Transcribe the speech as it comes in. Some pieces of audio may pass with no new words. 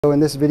So in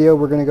this video,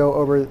 we're going to go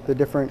over the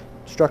different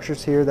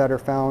structures here that are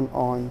found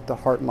on the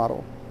heart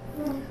model.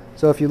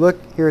 So if you look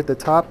here at the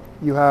top,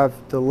 you have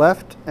the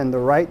left and the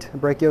right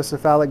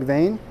brachiocephalic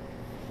vein.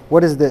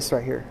 What is this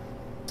right here?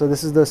 So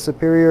this is the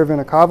superior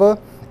vena cava,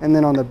 and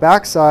then on the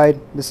back side,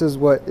 this is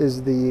what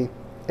is the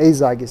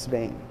azygous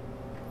vein.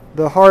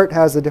 The heart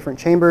has the different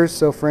chambers.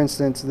 So for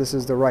instance, this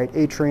is the right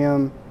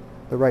atrium,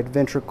 the right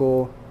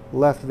ventricle,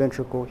 left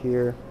ventricle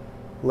here,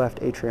 left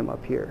atrium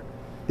up here.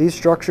 These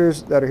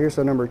structures that are here,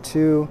 so number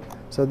 2,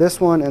 so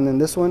this one and then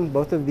this one,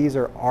 both of these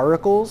are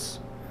auricles.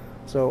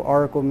 So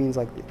auricle means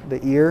like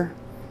the ear.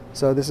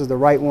 So this is the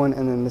right one,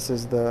 and then this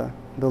is the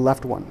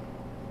left one.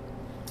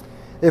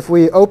 If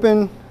we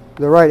open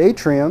the right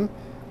atrium,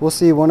 we'll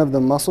see one of the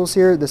muscles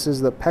here. This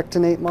is the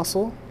pectinate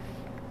muscle.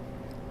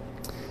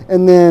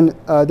 And then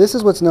this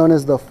is what's known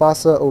as the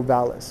fossa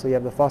ovalis. So you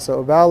have the fossa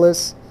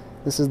ovalis.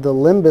 This is the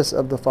limbus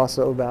of the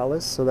fossa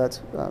ovalis, so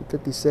that's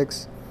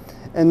 56.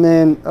 And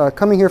then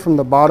coming here from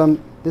the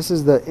bottom, this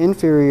is the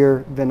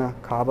inferior vena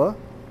cava.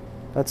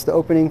 That's the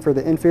opening for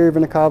the inferior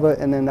vena cava,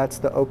 and then that's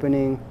the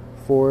opening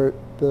for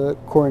the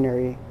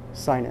coronary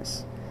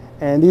sinus.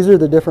 And these are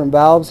the different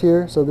valves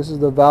here. So this is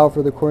the valve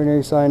for the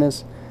coronary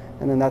sinus,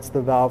 and then that's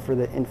the valve for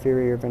the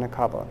inferior vena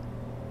cava.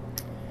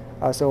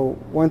 So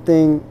one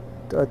thing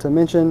to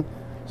mention,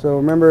 so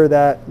remember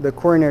that the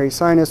coronary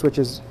sinus, which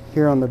is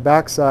here on the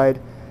back side,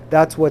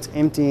 that's what's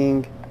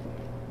emptying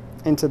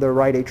into the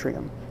right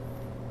atrium.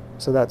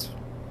 So that's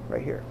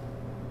right here.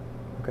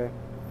 Okay.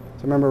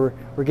 So remember,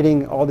 we're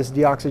getting all this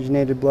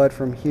deoxygenated blood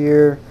from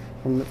here,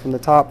 from the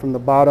top, from the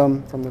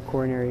bottom, from the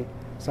coronary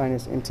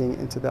sinus emptying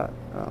into that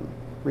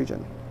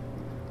region.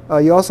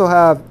 You also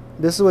have,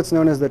 this is what's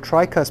known as the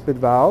tricuspid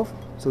valve.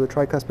 So the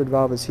tricuspid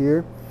valve is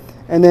here.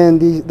 And then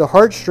the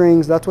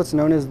heartstrings, that's what's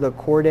known as the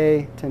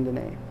chordae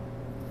tendineae.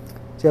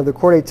 So you have the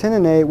chordae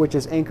tendineae, which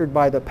is anchored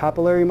by the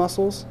papillary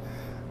muscles.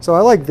 So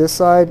I like this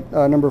side,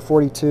 number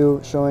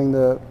 42, showing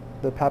the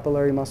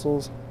papillary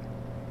muscles.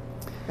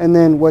 And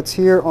then what's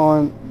here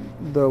on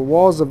the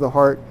walls of the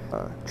heart,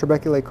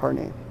 trabeculae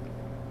carneae.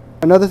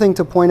 Another thing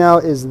to point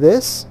out is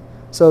this.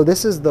 So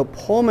this is the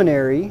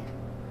pulmonary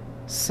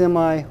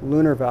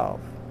semilunar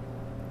valve,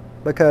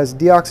 because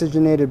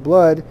deoxygenated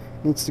blood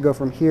needs to go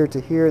from here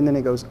to here, and then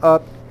it goes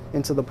up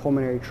into the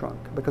pulmonary trunk,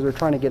 because we're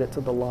trying to get it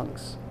to the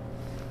lungs.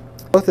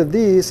 Both of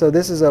these, so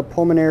this is a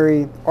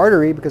pulmonary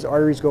artery, because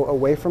arteries go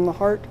away from the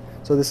heart.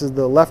 So this is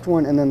the left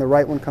one, and then the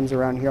right one comes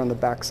around here on the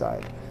back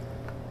side.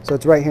 So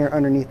it's right here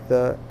underneath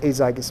the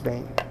azygous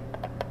vein.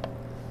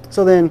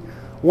 So then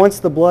once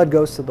the blood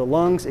goes to the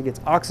lungs, it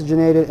gets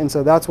oxygenated, and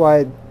so that's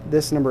why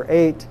this number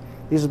 8,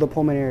 these are the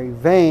pulmonary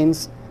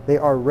veins. They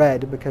are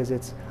red because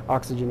it's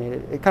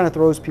oxygenated. It kind of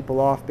throws people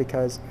off,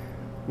 because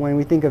when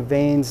we think of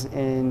veins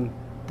in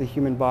the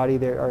human body,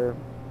 they're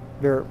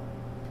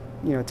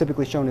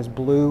typically shown as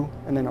blue,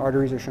 and then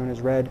arteries are shown as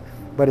red,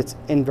 but it's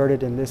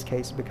inverted in this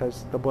case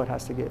because the blood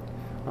has to get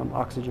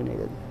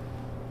oxygenated.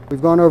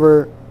 We've gone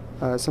over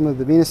some of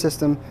the venous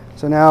system.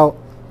 So now,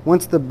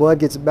 once the blood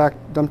gets back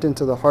dumped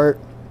into the heart,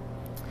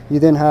 you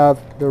then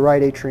have the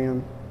right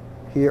atrium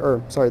here,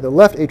 or sorry, the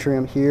left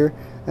atrium here,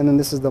 and then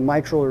this is the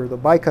mitral or the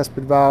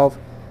bicuspid valve,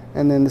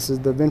 and then this is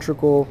the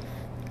ventricle,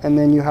 and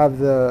then you have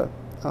the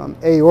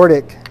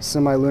aortic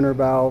semilunar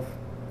valve.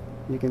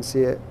 You can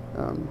see it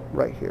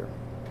right here.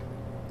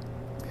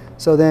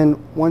 So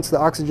then once the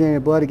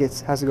oxygenated blood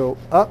has to go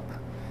up,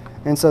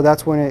 and so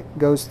that's when it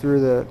goes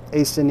through the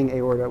ascending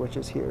aorta, which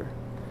is here.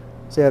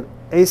 So you have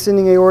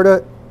ascending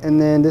aorta,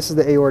 and then this is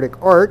the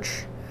aortic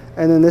arch,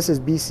 and then this is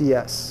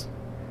BCS.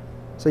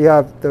 So you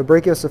have the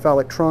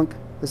brachiocephalic trunk,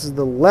 this is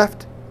the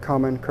left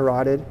common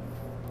carotid,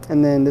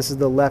 and then this is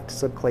the left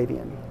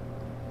subclavian.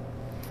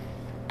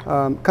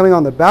 Coming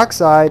on the back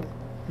side,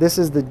 this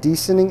is the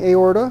descending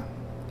aorta,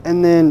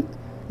 and then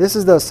this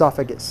is the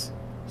esophagus.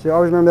 So you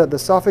always remember that the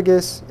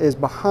esophagus is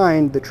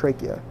behind the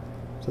trachea.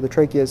 So the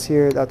trachea is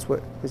here, that's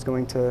what is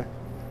going to,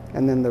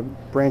 and then the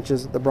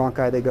branches, the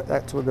bronchi,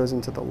 that's what goes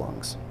into the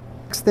lungs.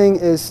 Next thing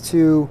is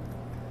to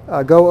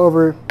go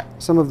over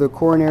some of the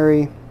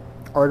coronary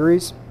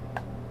arteries.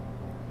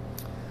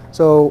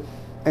 So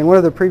in one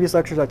of the previous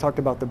lectures I talked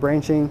about the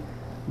branching,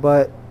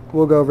 but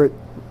we'll go over it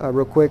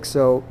real quick.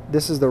 So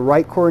this is the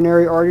right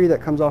coronary artery that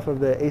comes off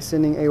of the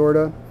ascending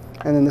aorta,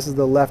 and then this is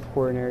the left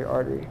coronary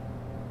artery.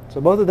 So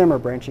both of them are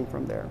branching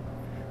from there,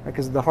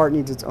 because the heart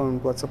needs its own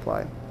blood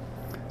supply.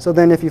 So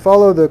then if you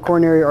follow the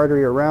coronary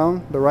artery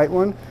around, the right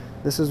one,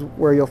 this is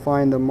where you'll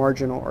find the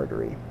marginal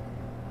artery.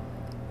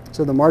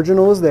 So the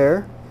marginal is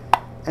there,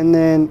 and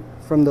then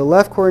from the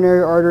left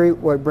coronary artery,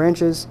 what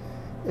branches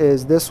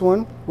is this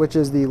one, which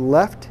is the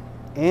left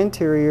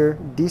anterior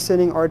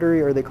descending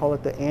artery, or they call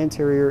it the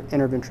anterior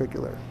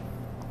interventricular.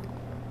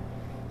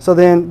 So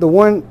then the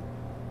one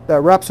that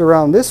wraps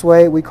around this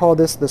way, we call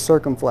this the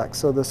circumflex.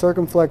 So the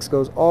circumflex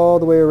goes all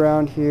the way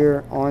around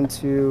here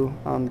onto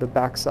the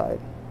backside.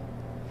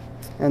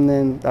 And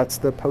then that's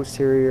the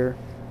posterior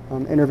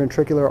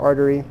interventricular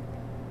artery.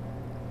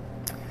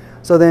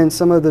 So then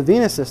some of the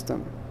venous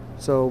system.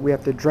 So we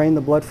have to drain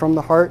the blood from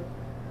the heart.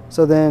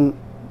 So then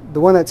the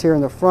one that's here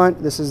in the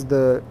front, this is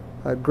the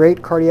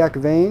great cardiac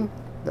vein.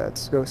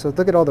 So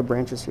look at all the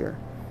branches here.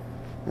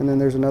 And then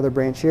there's another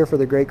branch here for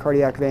the great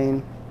cardiac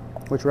vein,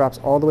 which wraps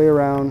all the way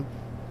around.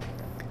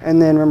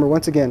 And then remember,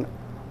 once again,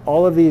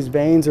 all of these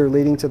veins are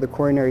leading to the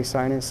coronary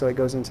sinus, so it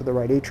goes into the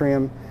right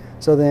atrium.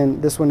 So then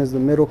this one is the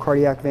middle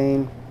cardiac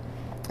vein.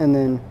 And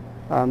then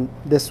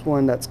this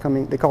one that's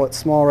coming, they call it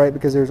small right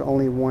because there's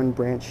only one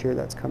branch here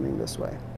that's coming this way.